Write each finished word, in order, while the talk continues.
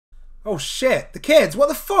Oh shit, the kids, what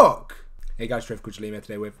the fuck? Hey guys, Trev Kujalima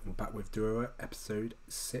today. We're back with Dororo, episode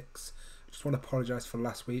 6. I just want to apologise for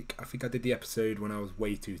last week. I think I did the episode when I was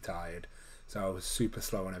way too tired. So I was super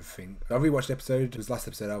slow on everything. I rewatched the episode. It was the last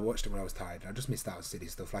episode. I watched it when I was tired. I just missed out on silly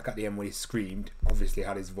stuff. Like at the end when he screamed, obviously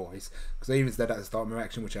had his voice. Because I even said at the start of my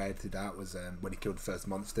reaction, which I edited out, was when he killed the first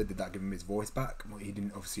monster, did that give him his voice back? Well, he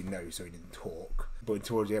didn't obviously know, so he didn't talk. But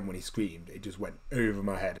towards the end when he screamed, it just went over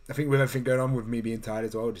my head. I think with everything going on with me being tired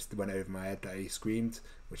as well, it just went over my head that he screamed,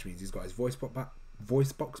 which means he's got his voice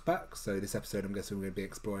box back. So this episode I'm guessing we're going to be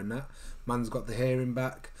exploring that. Man's got the hearing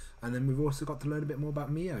back, and then we've also got to learn a bit more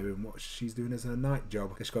about Mio and what she's doing as her night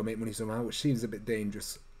job. She's got to make money somehow, which seems a bit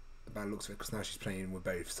dangerous by the looks of it, because now she's playing with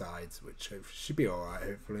both sides, which should be alright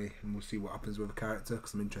hopefully, and we'll see what happens with the character,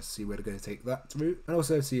 because I'm interested to see where they're going to take that route, and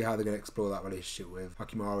also see how they're going to explore that relationship with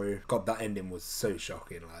Hyakkimaru. God, that ending was so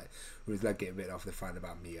shocking. Like, with his leg getting bit off, they find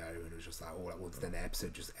about Mio, and it was just like all at once, then the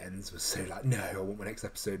episode just ends. Was so like, no, I want my next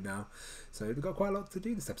episode now. So they've got quite a lot to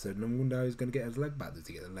do this episode, and I wonder how he's going to get his leg back. Does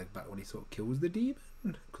he get the leg back when he sort of kills the demon?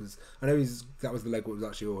 Because I know that was the leg that was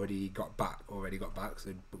actually already got back.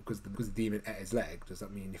 So because the demon ate his leg, does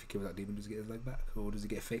that mean if he kills that demon, does he get his leg back, or does he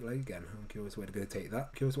get a fake leg again? I'm curious where they're going to take that.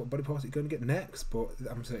 I'm curious what body parts he's going to get next. But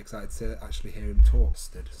I'm so excited to actually hear him talk.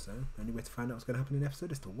 So the only way to find out what's going to happen in the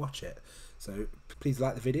episode is to watch it. So please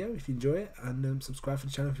like the video if you enjoy it, and subscribe for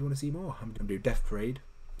the channel if you want to see more. I'm going to do Death Parade,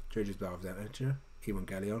 JoJo's Bizarre Adventure,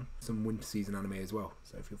 Evangelion, some winter season anime as well.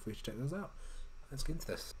 So feel free to check those out. Let's get into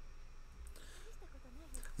this.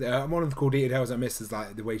 One of the cool details I missed is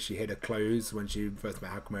like the way she hid her clothes when she first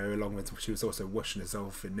met Hyakkimaru, along with she was also washing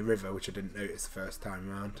herself in the river, which I didn't notice the first time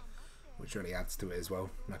around, which really adds to it as well.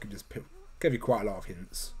 Like it just gave you quite a lot of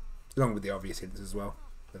hints, along with the obvious hints as well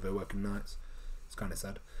of her working nights. It's kind of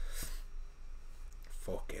sad.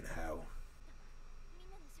 Fucking hell.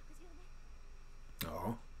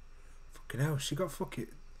 Oh, fucking hell! She got fucking.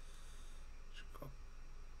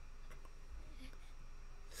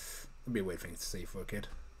 That'd be a weird thing to see for a kid.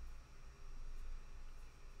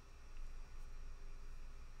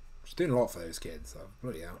 She's doing a lot for those kids, so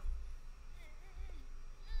bloody hell.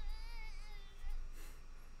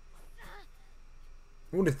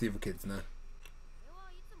 I wonder if the other kids know.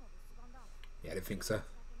 Yeah, I didn't think so.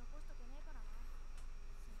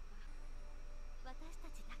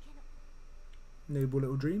 Noble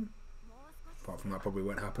little dream. Apart from that, probably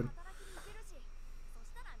won't happen.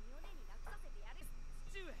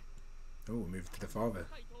 Oh, we moved to the father.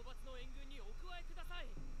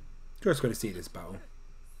 Just going to see this battle.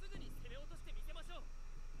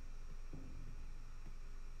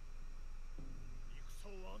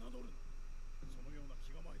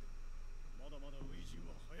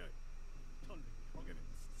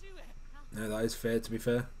 No, that is fair, to be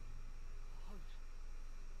fair.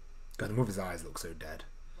 God, the mother's eyes look so dead.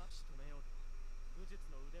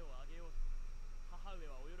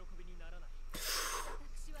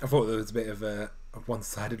 I thought there was a bit of a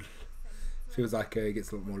one-sided. Feels like he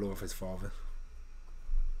gets a lot more love of his father.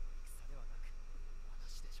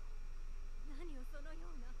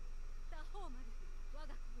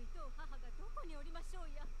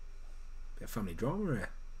 Bit of family drama here.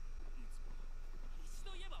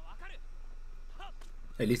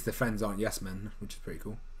 At least the friends aren't yes men, which is pretty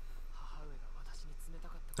cool.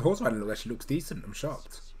 The horse riding actually looks decent. I'm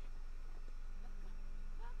shocked.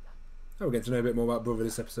 Oh, we're getting to know a bit more about brother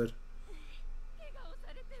this episode.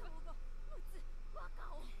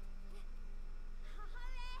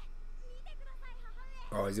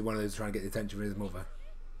 Oh, is he one of those trying to get the attention of his mother?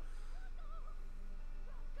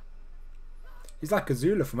 He's like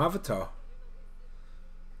Azula from Avatar.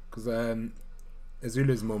 Because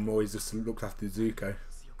Azula's mum always just looked after Zuko.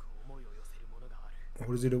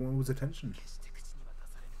 What does he want with his attention?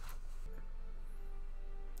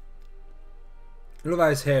 I love how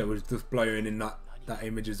his hair was just blowing in that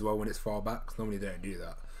image as well when it's far back, because normally they don't do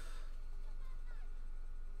that.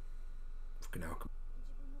 Fucking hell.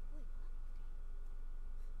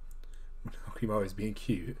 Hyakkimaru is being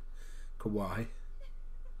cute. Kawaii.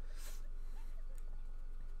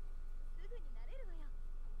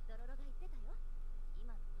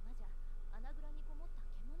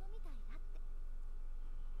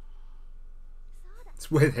 It's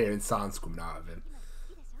weird hearing sounds coming out of him.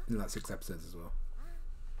 In like 6 episodes as well.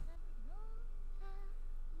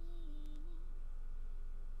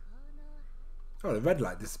 Oh, the red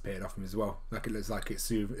light disappeared off him as well. Like it looks like it's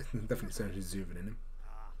definitely essentially zooming in him.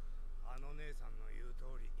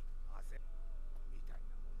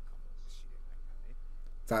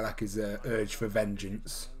 It's like his urge for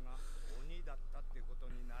vengeance.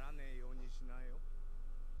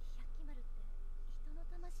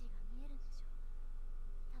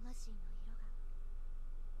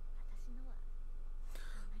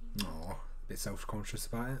 bit self-conscious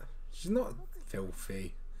about it. She's not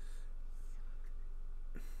filthy.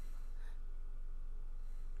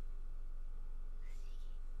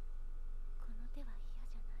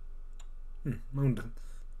 I wonder.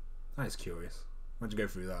 That is curious. Imagine go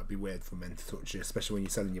through that. It'd be weird for men to touch you, especially when you're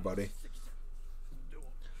selling your body.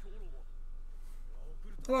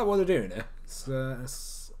 I like what they're doing here. It's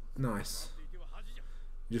nice.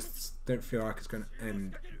 Just don't feel like it's going to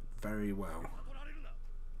end very well.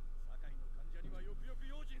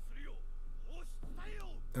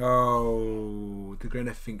 Oh, they're going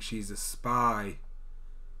to think she's a spy.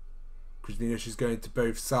 Because you know she's going to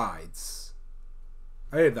both sides.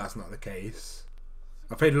 I hope that's not the case.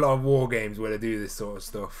 I've played a lot of war games where they do this sort of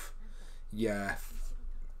stuff. Yeah.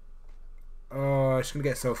 Oh, she's going to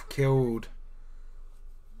get herself killed.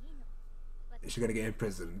 She's going to get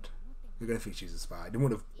imprisoned. They're going to think she's a spy. They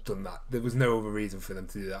wouldn't have done that. There was no other reason for them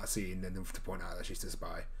to do that scene than to point out that she's a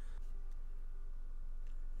spy.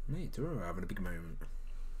 Me, Dororo having a big moment.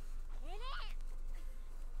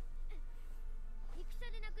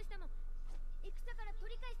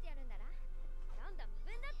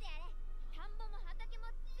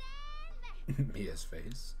 Mia's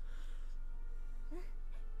face.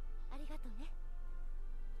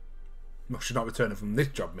 Well, she's not returning from this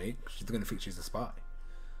job, mate. She's going to think she's a spy.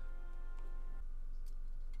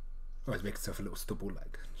 Oh, he's making himself a little stubble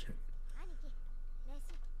leg.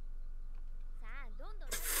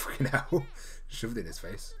 Fucking hell. Shoved it in his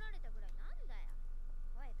face.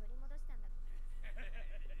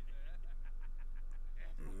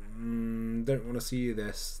 Don't want to see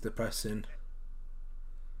this. Depressing.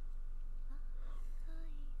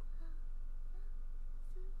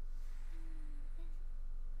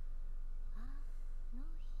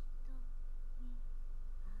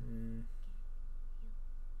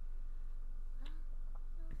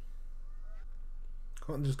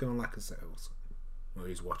 Can't just go on lack of sales. Well,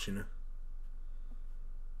 he's watching her.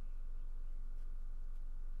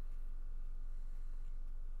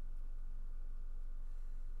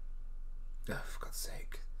 Oh, for God's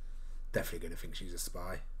sake. Definitely going to think she's a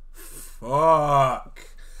spy. Fuck!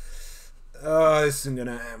 Oh, this isn't going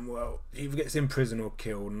to end well. He either gets in prison or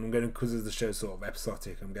killed. And I'm going to, because of the show's sort of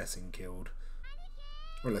episodic, I'm guessing killed.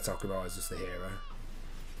 Well, let's talk about as just the hero.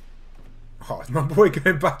 Oh, is my boy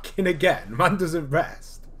going back in again? Man doesn't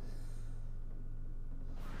rest.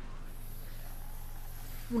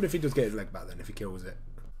 I wonder if he does get his leg back then, if he kills it.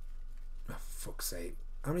 Oh, fuck's sake.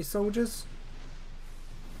 How many soldiers?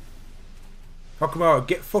 Hyakkimaru,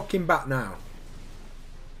 get fucking back now.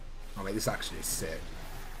 Oh mate, this actually is sick.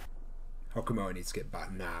 Hyakkimaru needs to get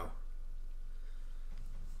back now.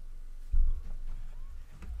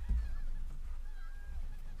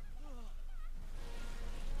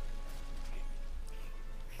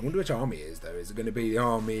 I wonder which army it is though. Is it going to be the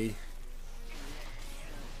army?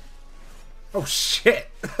 Oh shit!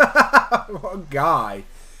 What a guy!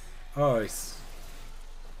 Oh, it's...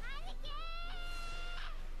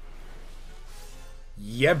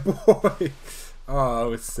 Yeah, boy! Oh, it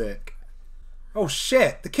was sick. Oh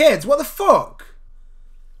shit! The kids! What the fuck?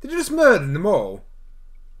 Did you just murder them all?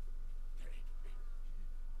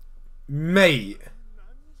 Mate!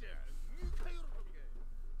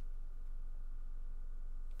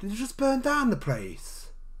 Did you just burn down the place?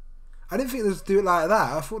 I didn't think they'd do it like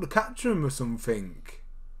that. I thought they'd capture him or something.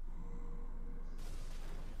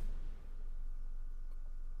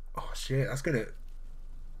 Oh shit, that's gonna...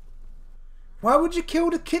 Why would you kill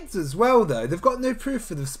the kids as well though? They've got no proof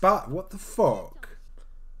of the spat. What the fuck?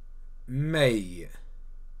 Mate.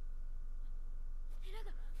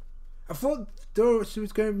 I thought Dororo, she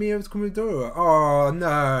was going, Mia was coming with Dororo. Oh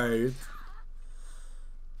no.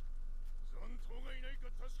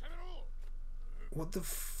 What the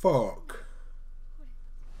fuck?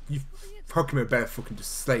 You fucking better fucking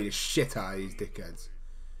just slay the shit out of these dickheads.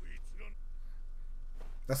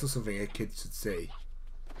 That's not something a kid should see.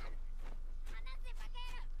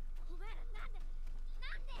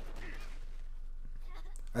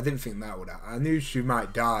 I didn't think that would happen. I knew she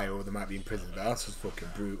might die or they might be in prison, but that's just fucking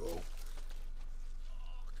brutal.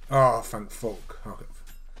 Oh, thank fuck. Okay.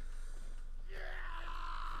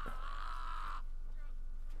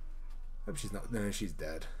 Hope she's not. No, she's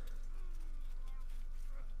dead.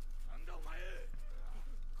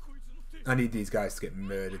 I need these guys to get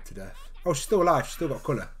murdered to death. Oh, she's still alive. She's still got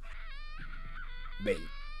colour. Mate,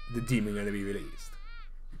 the demon going to be released.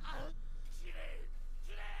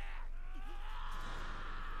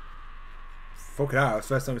 Fucking hell, it's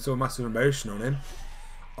the first time we saw massive emotion on him.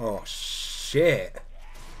 Oh, shit.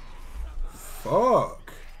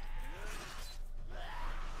 Fuck.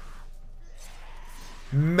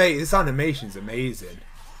 Mate, this animation's amazing.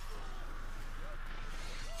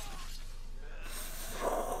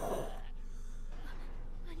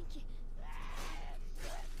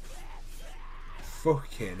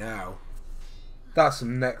 Fucking hell. That's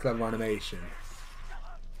some next level animation.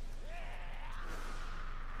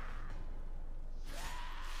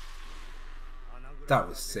 That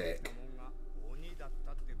was sick.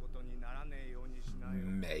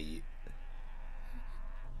 Mate.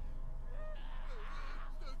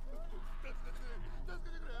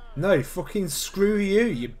 No, fucking screw you,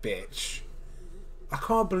 you bitch. I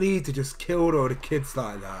can't believe they just killed all the kids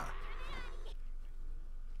like that.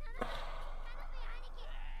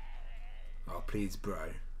 Oh, please,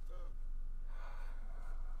 bro.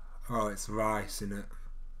 Oh, it's rice, innit?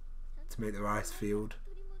 To make the rice field.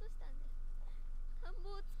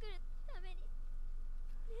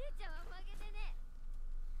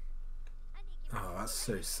 Oh, that's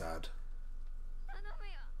so sad.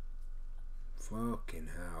 Fucking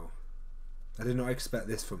hell. I did not expect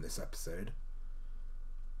this from this episode.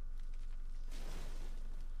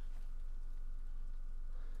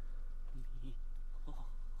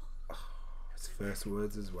 Oh, his first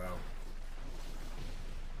words as well.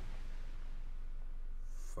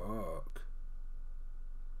 Fuck.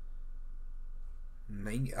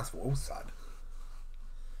 Mate, that's all sad.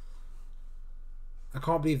 I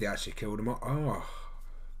can't believe they actually killed him. Oh.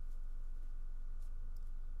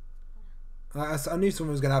 I knew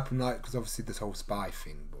something was going to happen, like, because obviously this whole spy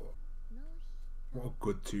thing, but what a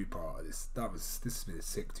good two-parter. This has been a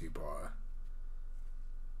sick two-parter.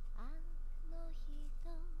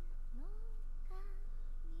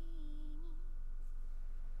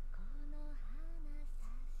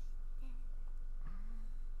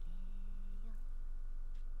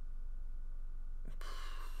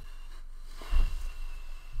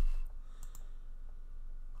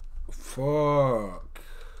 Fuck.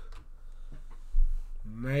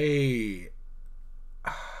 Mate.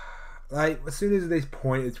 Like, as soon as they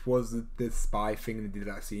pointed towards the spy thing and they did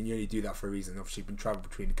that scene, you only do that for a reason. Obviously, you've been traveling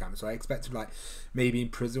between the camps. So I expected, like, maybe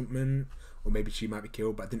imprisonment or maybe she might be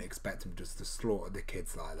killed, but I didn't expect him just to slaughter the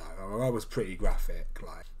kids like that. That was pretty graphic.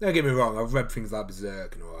 Like, don't get me wrong, I've read things like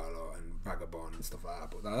Berserk and all that, and Vagabond and stuff like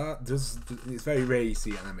that, but that just, it's very rare you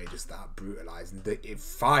see anime just that brutalised. And the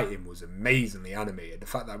fighting was amazingly animated. The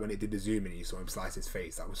fact that when it did the zoom in, you saw him slice his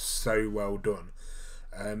face, that was so well done.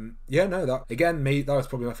 Yeah, no, that again, mate, that was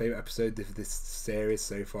probably my favourite episode of this series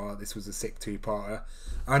so far. This was a sick two-parter.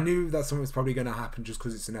 I knew that something was probably going to happen just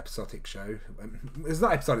because it's an episodic show. It's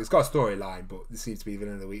not episodic, it's got a storyline, but this seems to be the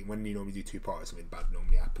villain of the week. When you normally do two-parters, something bad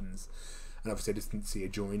normally happens. And obviously I just didn't see her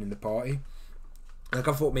join in the party. Like,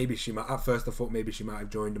 I thought maybe she might, at first I thought maybe she might have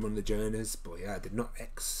joined them on the journeys, but yeah, I did not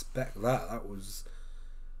expect that. That was,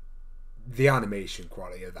 the animation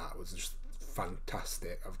quality of that was just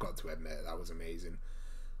fantastic. I've got to admit, that was amazing.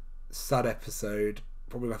 Sad episode,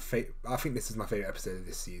 probably my favorite. I think this is my favourite episode of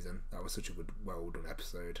this season. That was such a good, well done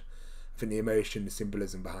episode. I think the emotion, the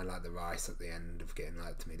symbolism behind like the rice at the end of getting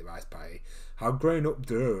like to me the rice pie, how grown up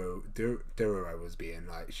Dororo was being,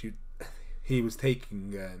 like he was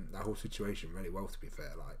taking that whole situation really well, to be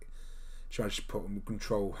fair. Like, trying to put him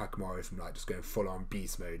control Hyakkimaru from like just going full on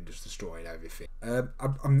beast mode and just destroying everything.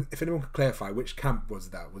 If anyone could clarify, which camp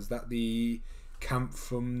was that? Was that the camp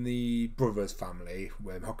from the brothers' family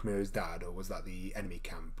when Hyakkimaru's dad, or was that the enemy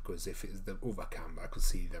camp? Because if it's the other camp, I could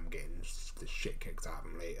see them getting the shit kicked out of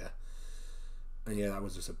them later. And yeah, that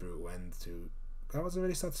was just a brutal end to. That was a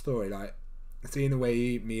really sad story. Like, seeing the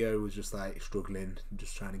way Mio was just like struggling and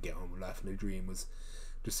just trying to get on with life and the dream, was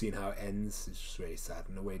just seeing how it ends is just really sad,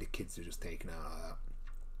 and the way the kids are just taken out like that.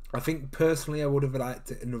 I think personally I would have liked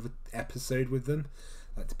another episode with them,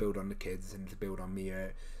 like to build on the kids and to build on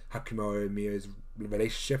Hyakkimaru and Mio's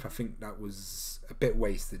relationship. I think that was a bit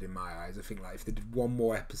wasted in my eyes. I think like if they did one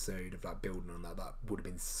more episode of like building on that, that would have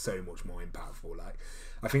been so much more impactful. Like,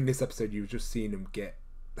 I think this episode you were just seeing them get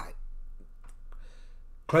like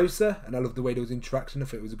closer, and I love the way there was interaction. I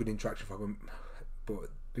think it was a good interaction for them, but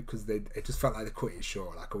because it just felt like they cut it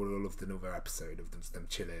short. Like, I would have loved another episode of them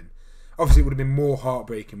chilling. Obviously, it would have been more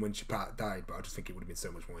heartbreaking when she died, but I just think it would have been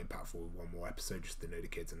so much more impactful with one more episode just to know the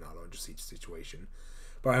kids and that lot and just see the situation.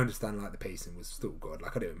 But I understand like the pacing was still good.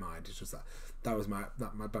 Like, I didn't mind. It's just that was my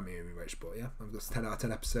Bamiyomi Rich. But yeah, I've got a 10 out of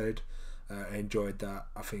 10 episode. I enjoyed that.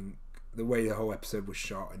 I think the way the whole episode was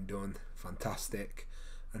shot and done, fantastic.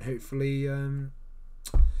 And hopefully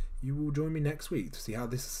you will join me next week to see how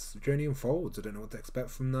this journey unfolds. I don't know what to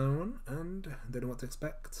expect from now on, and I don't know what to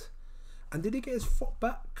expect. And did he get his foot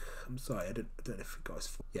back? I'm sorry, I don't know if he got his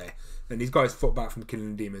foot. Yeah, and he's got his foot back from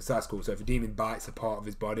killing the demon, so that's cool. So if a demon bites a part of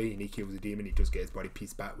his body and he kills a demon, he does get his body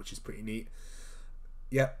piece back, which is pretty neat.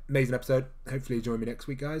 Yeah, amazing episode. Hopefully you join me next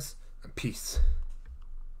week, guys, and peace.